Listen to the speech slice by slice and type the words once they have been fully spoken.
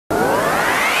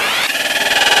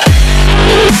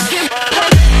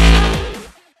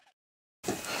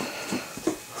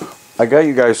I got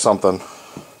you guys something.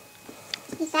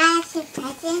 Is that a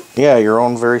present? Yeah, your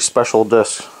own very special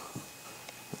disc.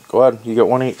 Go ahead, you get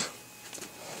one each.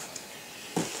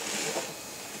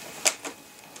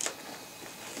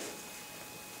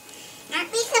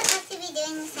 Aren't we supposed to be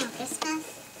doing this on Christmas?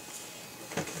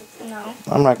 No.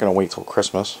 I'm not going to wait till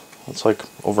Christmas. It's like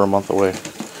over a month away.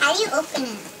 How do you open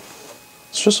it?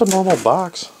 It's just a normal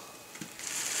box.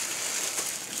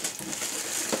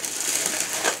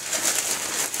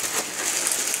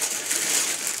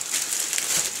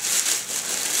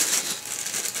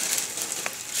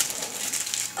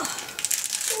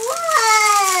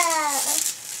 Whoa!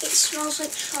 It smells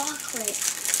like chocolate.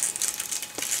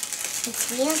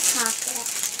 It's real chocolate.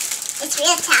 It's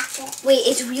real chocolate. Wait,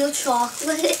 it's real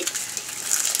chocolate?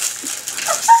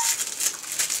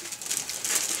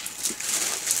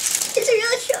 It's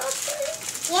real chocolate.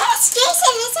 Yes,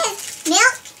 Jason, it says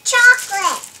milk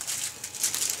chocolate.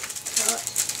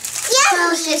 It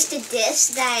was just a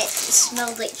disc that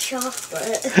smelled like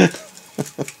chocolate.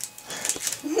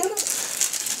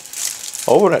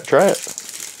 Open it, try it.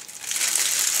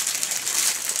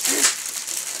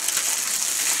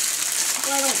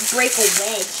 I don't break a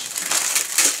wedge.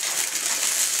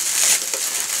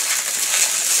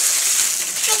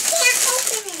 I can't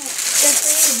open it. Good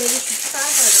for you. Maybe you should try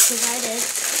harder because I did.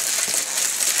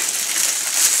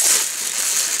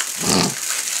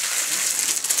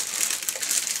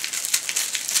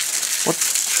 What?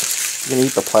 You gonna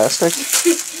eat the plastic?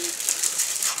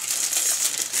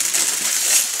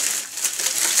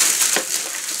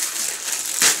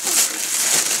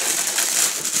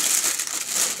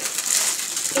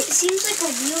 It seems like a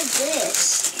real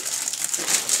disc.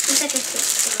 It's like a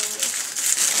fish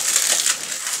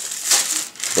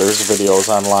There's videos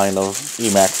online of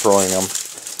Emac throwing them.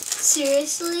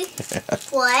 Seriously?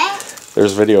 What?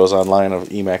 There's videos online of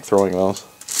Emac throwing those.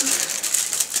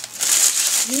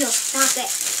 No, stop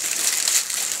it.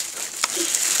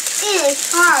 It is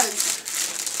hard.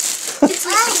 It's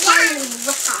like hard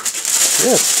rock.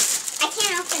 Yes. I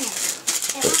can't open it.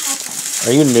 It won't open.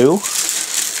 Are you new?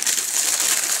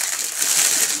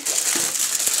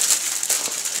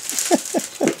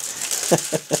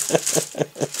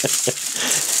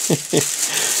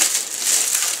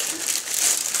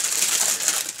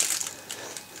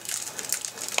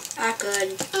 Not good.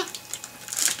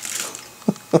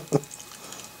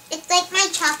 It's like my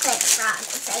chocolate frog.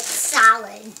 It's like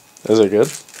solid. Is it good?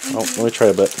 Oh, let me try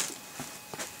a bit.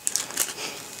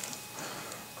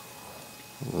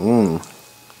 Mmm.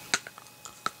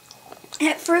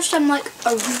 At first, I'm like a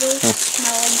real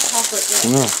smelling chocolate disc.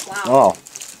 Mm. Wow. Oh,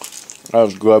 that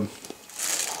was good.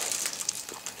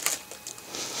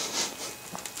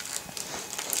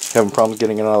 Having problems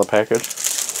getting it out of the package?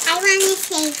 I want to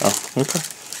taste. Oh, okay.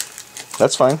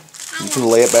 That's fine. You can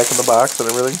lay it back in the box and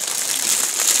everything.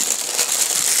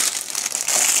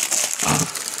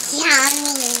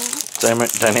 Yummy.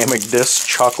 Dynamic Disc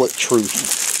Chocolate Truth.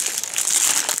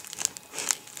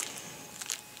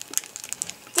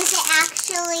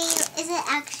 Is it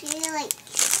actually like,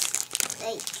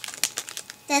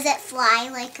 does it fly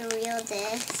like a real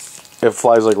disc? It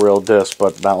flies like a real disc,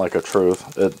 but not like a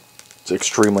truth. It's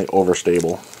extremely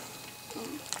overstable.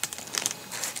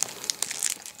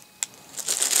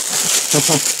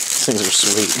 Things are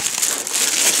sweet.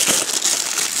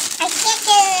 I can't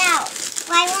get it out.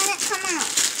 Why won't it come out?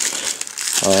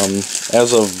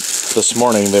 As of this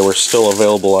morning, they were still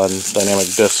available on Dynamic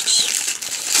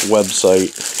Disc's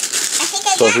website.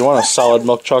 So if you want a solid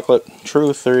milk chocolate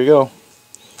truth, there you go.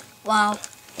 Wow.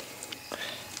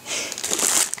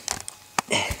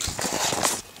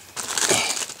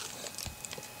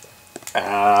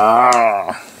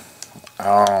 Ah.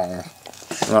 Oh.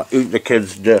 Now eat the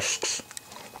kids' discs.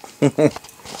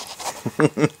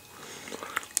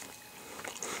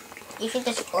 You should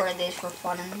just order these for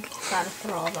fun and try to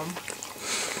throw them.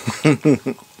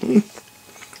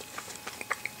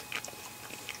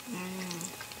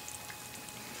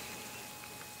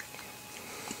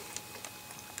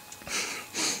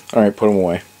 Alright, put them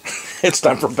away. It's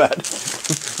time for bed.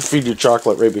 Feed you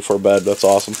chocolate right before bed. That's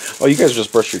awesome. Oh, you guys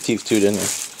just brushed your teeth too, didn't you?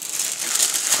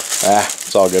 Ah,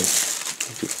 it's all good.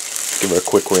 Give it a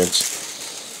quick rinse.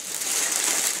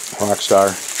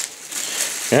 Rockstar.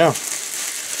 Yeah.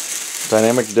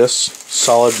 Dynamic Disc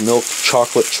Solid Milk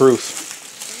Chocolate Truth.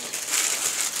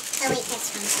 Oh wait,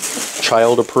 this one.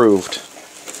 Child approved.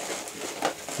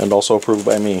 And also approved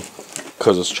by me.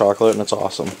 Because it's chocolate and it's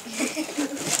awesome.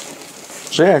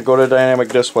 So yeah, go to Dynamic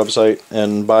Disc website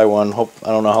and buy one. I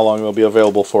don't know how long it'll be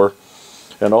available for.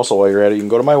 And also while you're at it, you can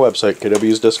go to my website,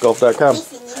 kwsdiscgolf.com.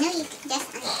 Jason, you know you can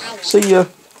definitely buy it. See ya.